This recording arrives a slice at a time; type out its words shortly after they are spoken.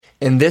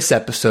In this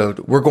episode,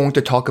 we're going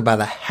to talk about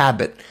a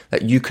habit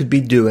that you could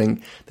be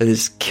doing that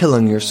is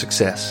killing your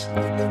success.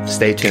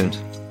 Stay tuned.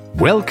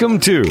 Welcome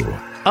to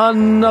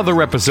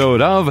another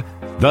episode of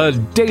the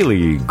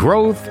Daily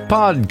Growth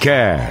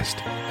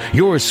Podcast,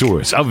 your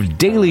source of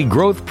daily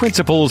growth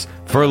principles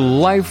for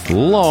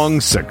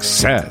lifelong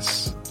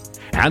success.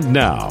 And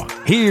now,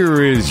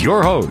 here is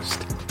your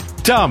host,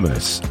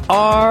 Thomas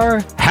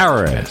R.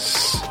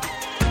 Harris.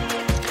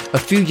 A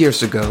few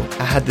years ago,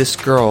 I had this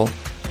girl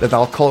that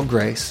I'll call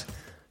Grace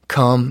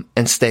come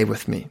and stay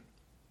with me.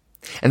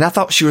 And I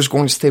thought she was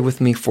going to stay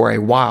with me for a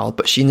while,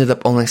 but she ended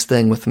up only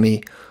staying with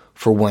me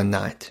for one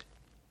night.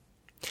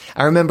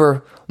 I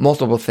remember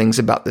multiple things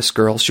about this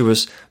girl. She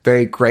was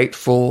very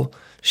grateful.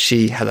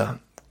 She had an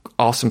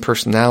awesome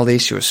personality.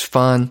 She was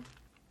fun.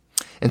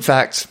 In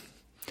fact,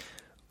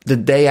 the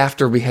day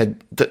after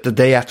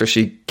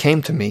she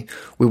came to me,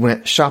 we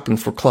went shopping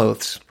for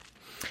clothes.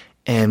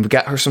 And we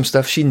got her some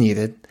stuff she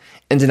needed.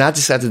 And then I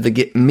decided to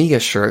get me a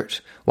shirt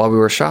while we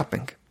were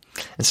shopping.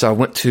 And so I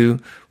went to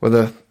where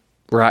the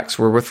racks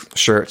were with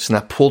shirts, and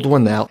I pulled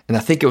one out, and I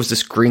think it was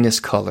this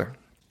greenish color.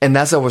 And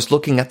as I was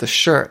looking at the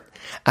shirt,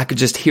 I could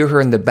just hear her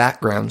in the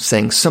background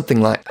saying something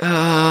like,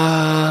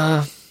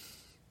 And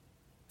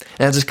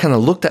I just kind of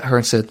looked at her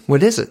and said,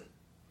 "What is it?"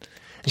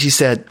 And she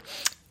said,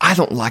 "I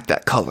don't like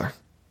that color."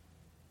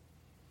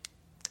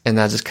 And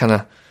I just kind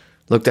of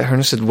looked at her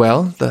and I said,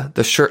 "Well,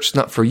 the shirt's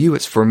not for you,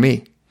 it's for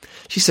me."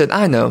 She said,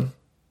 "I know.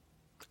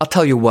 I'll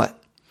tell you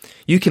what.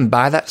 You can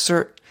buy that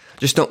shirt,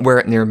 just don't wear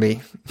it near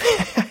me."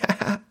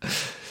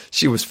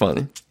 She was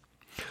funny.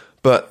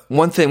 But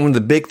one of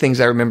the big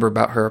things I remember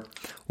about her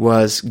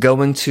was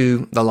going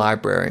to the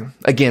library.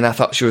 Again, I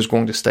thought she was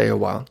going to stay a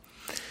while.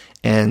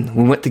 And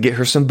we went to get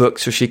her some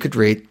books so she could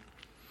read.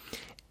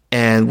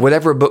 And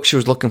whatever book she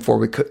was looking for,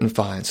 we couldn't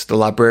find. So the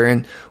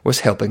librarian was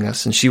helping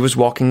us, and she was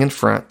walking in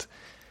front,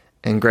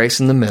 and Grace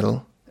in the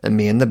middle, and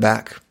me in the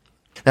back.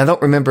 Now, I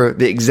don't remember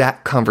the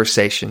exact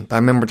conversation, but I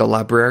remember the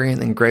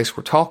librarian and Grace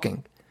were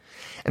talking.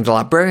 And the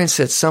librarian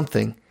said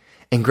something,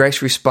 and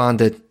Grace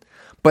responded,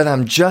 "But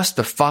I'm just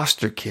a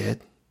foster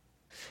kid."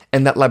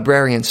 And that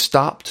librarian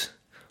stopped,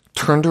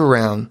 turned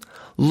around,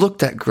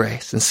 looked at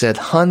Grace, and said,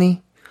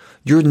 "Honey,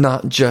 you're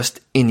not just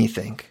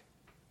anything."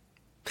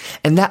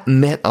 And that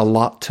meant a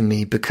lot to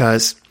me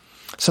because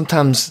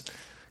sometimes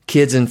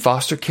kids in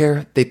foster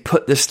care, they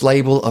put this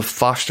label of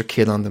foster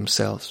kid on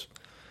themselves.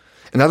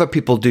 And other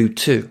people do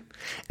too.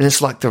 And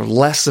it's like they're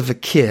less of a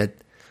kid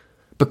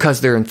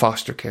because they're in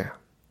foster care.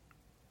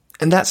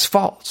 And that's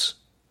false.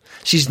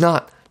 She's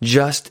not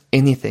just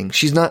anything.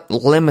 She's not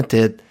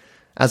limited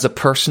as a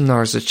person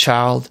or as a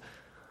child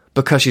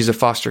because she's a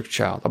foster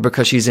child or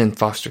because she's in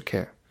foster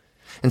care.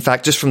 In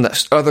fact, just from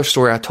that other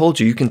story I told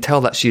you, you can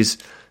tell that she's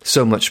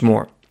so much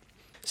more.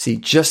 See,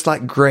 just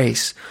like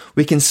Grace,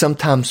 we can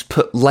sometimes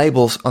put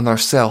labels on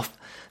ourselves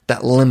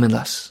that limit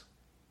us.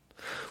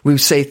 We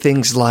say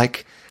things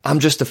like, "I'm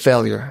just a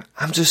failure.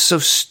 I'm just so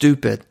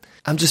stupid.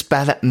 I'm just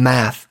bad at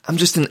math. I'm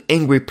just an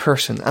angry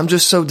person. I'm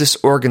just so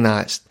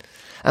disorganized.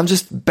 I'm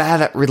just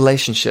bad at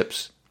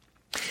relationships."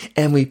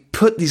 And we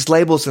put these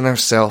labels on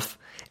ourselves,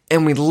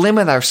 and we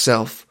limit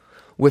ourselves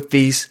with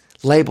these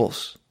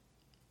labels.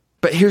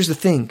 But here's the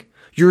thing.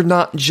 You're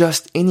not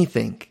just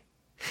anything.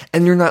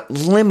 And you're not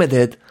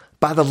limited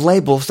by the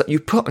labels that you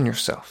put on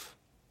yourself.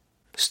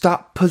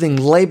 Stop putting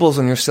labels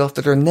on yourself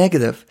that are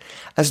negative.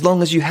 As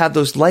long as you have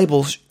those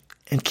labels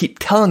and keep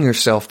telling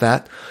yourself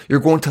that, you're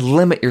going to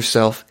limit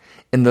yourself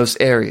in those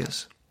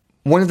areas.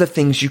 One of the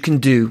things you can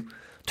do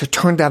to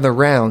turn that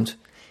around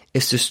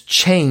is to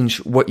change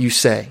what you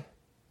say.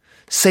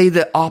 Say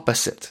the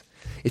opposite.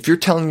 If you're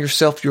telling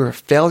yourself you're a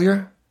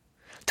failure,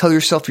 tell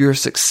yourself you're a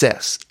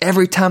success.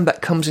 Every time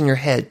that comes in your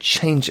head,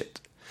 change it.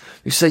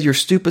 You say you're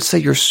stupid, say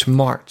you're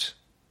smart.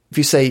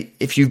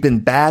 If you've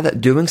been bad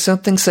at doing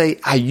something, say,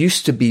 "I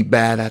used to be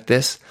bad at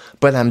this,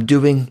 but I'm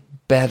doing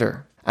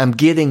better. I'm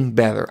getting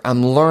better.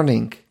 I'm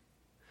learning."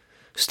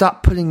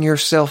 Stop putting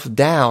yourself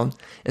down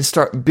and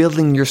start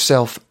building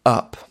yourself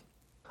up.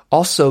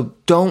 Also,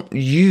 don't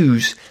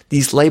use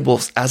these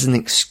labels as an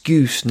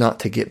excuse not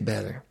to get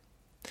better.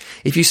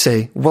 If you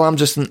say, "Well, I'm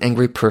just an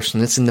angry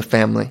person, it's in the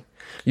family,"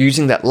 you're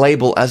using that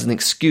label as an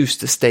excuse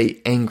to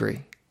stay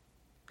angry.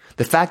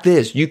 The fact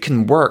is, you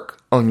can work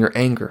on your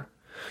anger.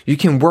 You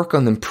can work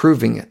on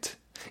improving it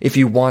if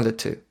you wanted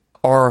to.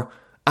 Or,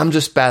 "I'm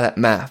just bad at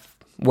math."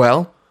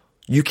 Well,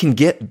 you can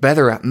get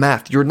better at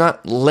math. You're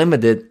not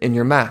limited in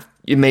your math.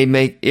 It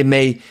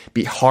may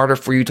be harder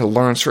for you to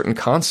learn certain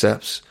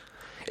concepts.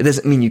 It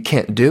doesn't mean you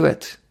can't do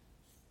it.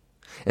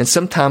 And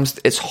sometimes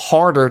it's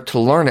harder to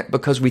learn it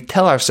because we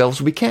tell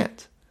ourselves we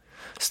can't.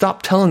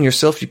 Stop telling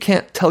yourself you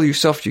can't. Tell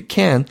yourself you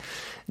can.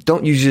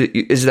 Don't use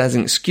it as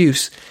an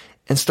excuse,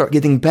 and start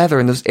getting better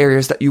in those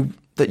areas that you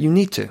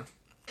need to.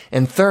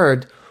 And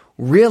third,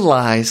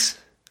 realize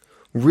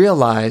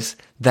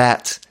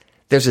that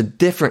there's a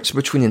difference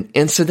between an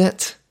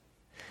incident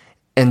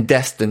and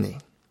destiny.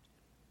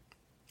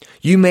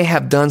 You may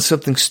have done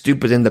something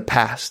stupid in the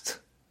past,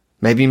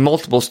 maybe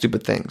multiple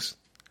stupid things,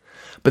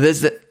 but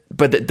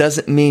but it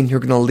doesn't mean you're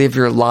going to live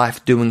your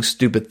life doing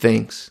stupid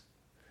things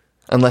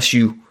unless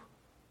you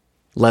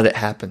let it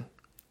happen.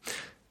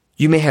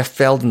 You may have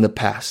failed in the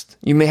past.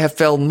 You may have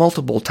failed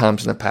multiple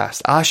times in the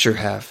past. I sure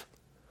have.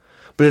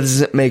 But it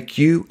doesn't make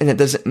you and it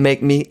doesn't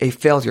make me a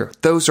failure.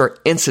 Those are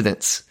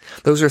incidents.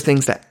 Those are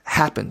things that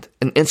happened,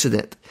 an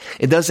incident.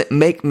 It doesn't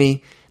make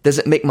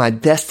my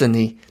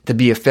destiny to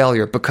be a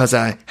failure because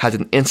I had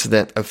an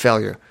incident of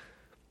failure.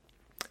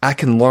 I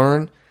can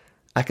learn,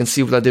 I can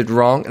see what I did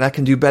wrong, and I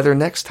can do better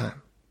next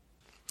time.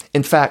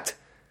 In fact,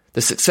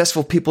 the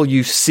successful people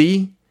you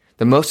see,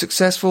 the most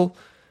successful,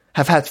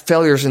 have had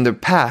failures in their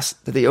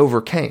past that they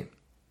overcame.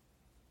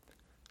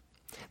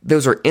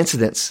 Those are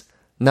incidents,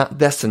 not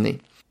destiny.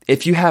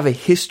 If you have a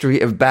history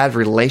of bad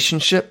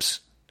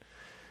relationships,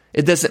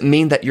 it doesn't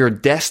mean that you're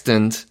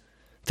destined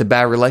to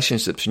bad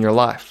relationships in your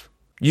life.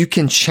 You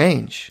can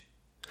change.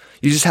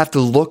 You just have to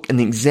look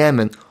and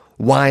examine,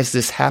 why is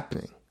this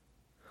happening?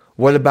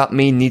 What about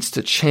me needs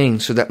to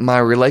change so that my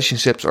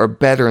relationships are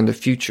better in the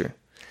future?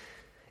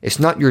 It's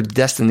not your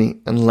destiny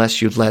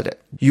unless you let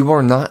it. You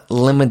are not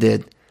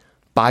limited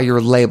by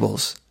your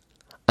labels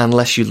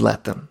unless you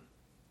let them.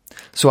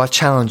 So I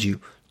challenge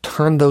you,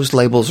 turn those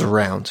labels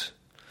around.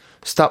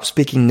 Stop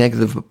speaking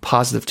negative but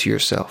positive to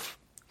yourself.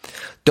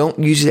 Don't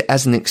use it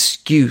as an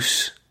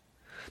excuse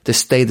to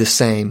stay the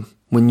same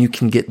when you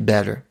can get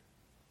better.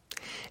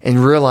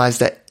 And realize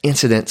that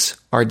incidents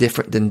are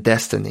different than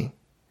destiny.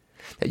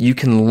 That you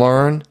can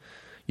learn,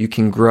 you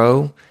can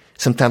grow.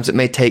 Sometimes it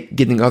may take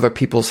getting other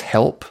people's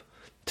help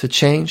to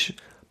change,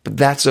 but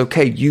that's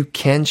okay. You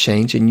can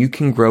change and you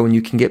can grow and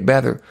you can get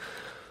better.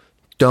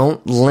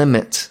 Don't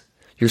limit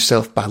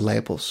yourself by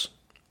labels.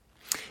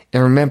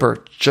 And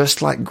remember,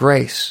 just like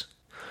Grace,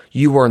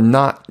 you are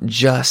not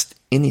just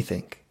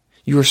anything.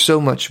 You are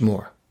so much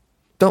more.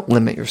 Don't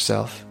limit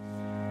yourself.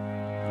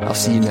 I'll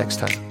see you next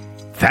time.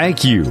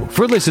 Thank you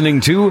for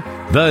listening to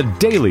the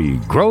Daily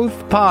Growth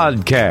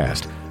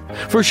Podcast.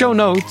 For show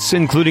notes,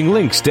 including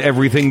links to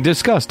everything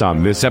discussed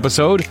on this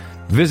episode,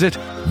 visit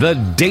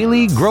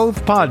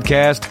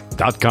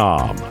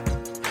thedailygrowthpodcast.com.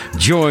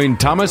 Join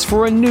Thomas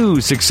for a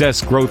new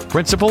success growth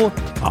principle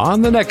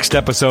on the next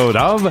episode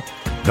of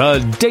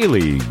the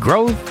Daily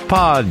Growth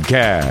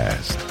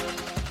Podcast.